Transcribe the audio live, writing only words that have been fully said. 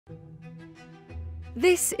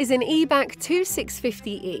This is an Ebac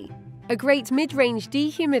 2650E, a great mid-range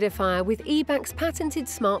dehumidifier with Ebac's patented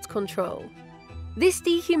smart control. This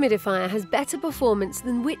dehumidifier has better performance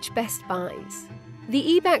than which best buys.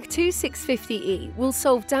 The Ebac 2650E will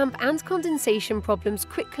solve damp and condensation problems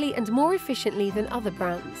quickly and more efficiently than other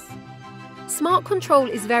brands. Smart control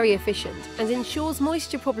is very efficient and ensures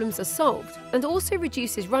moisture problems are solved, and also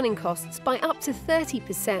reduces running costs by up to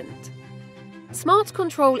 30%. Smart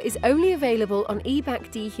control is only available on Ebac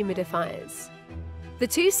Dehumidifiers. The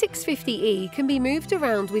 2650E can be moved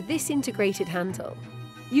around with this integrated handle.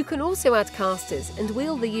 You can also add casters and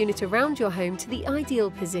wheel the unit around your home to the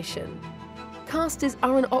ideal position. Casters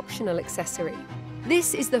are an optional accessory.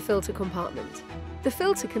 This is the filter compartment. The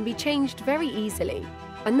filter can be changed very easily.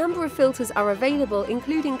 A number of filters are available,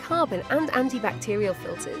 including carbon and antibacterial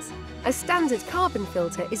filters. A standard carbon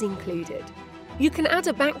filter is included. You can add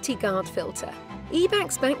a BactiGuard filter.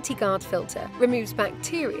 Ebac's BactiGuard filter removes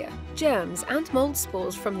bacteria, germs and mold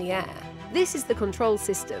spores from the air. This is the control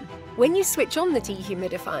system. When you switch on the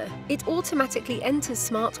dehumidifier, it automatically enters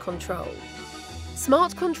Smart Control.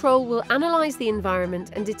 Smart Control will analyse the environment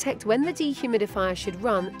and detect when the dehumidifier should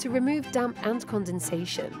run to remove damp and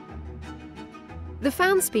condensation. The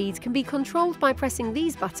fan speed can be controlled by pressing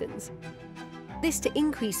these buttons. This to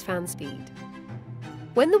increase fan speed.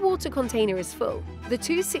 When the water container is full, the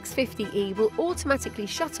 2650E will automatically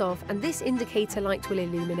shut off and this indicator light will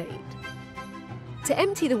illuminate. To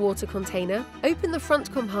empty the water container, open the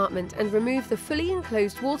front compartment and remove the fully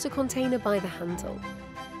enclosed water container by the handle.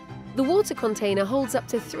 The water container holds up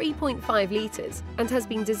to 3.5 litres and has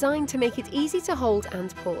been designed to make it easy to hold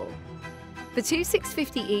and pour. The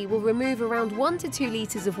 2650E will remove around 1 to 2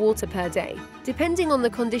 litres of water per day, depending on the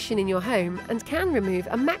condition in your home, and can remove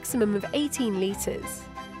a maximum of 18 litres.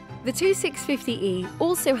 The 2650E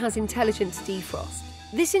also has intelligent defrost.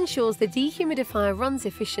 This ensures the dehumidifier runs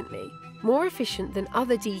efficiently, more efficient than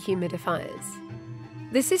other dehumidifiers.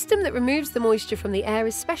 The system that removes the moisture from the air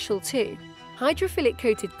is special too. Hydrophilic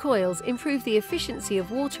coated coils improve the efficiency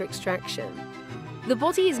of water extraction. The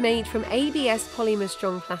body is made from ABS polymer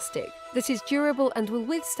strong plastic that is durable and will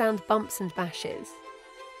withstand bumps and bashes.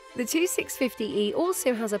 The 2650E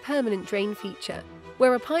also has a permanent drain feature,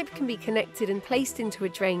 where a pipe can be connected and placed into a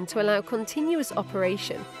drain to allow continuous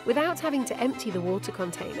operation without having to empty the water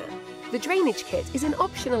container. The drainage kit is an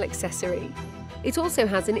optional accessory. It also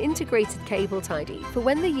has an integrated cable tidy for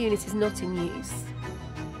when the unit is not in use.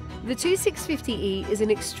 The 2650E is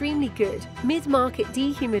an extremely good mid-market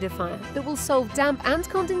dehumidifier that will solve damp and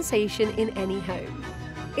condensation in any home.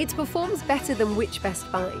 It performs better than which best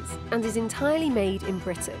buys and is entirely made in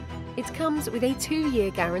Britain. It comes with a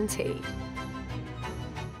 2-year guarantee.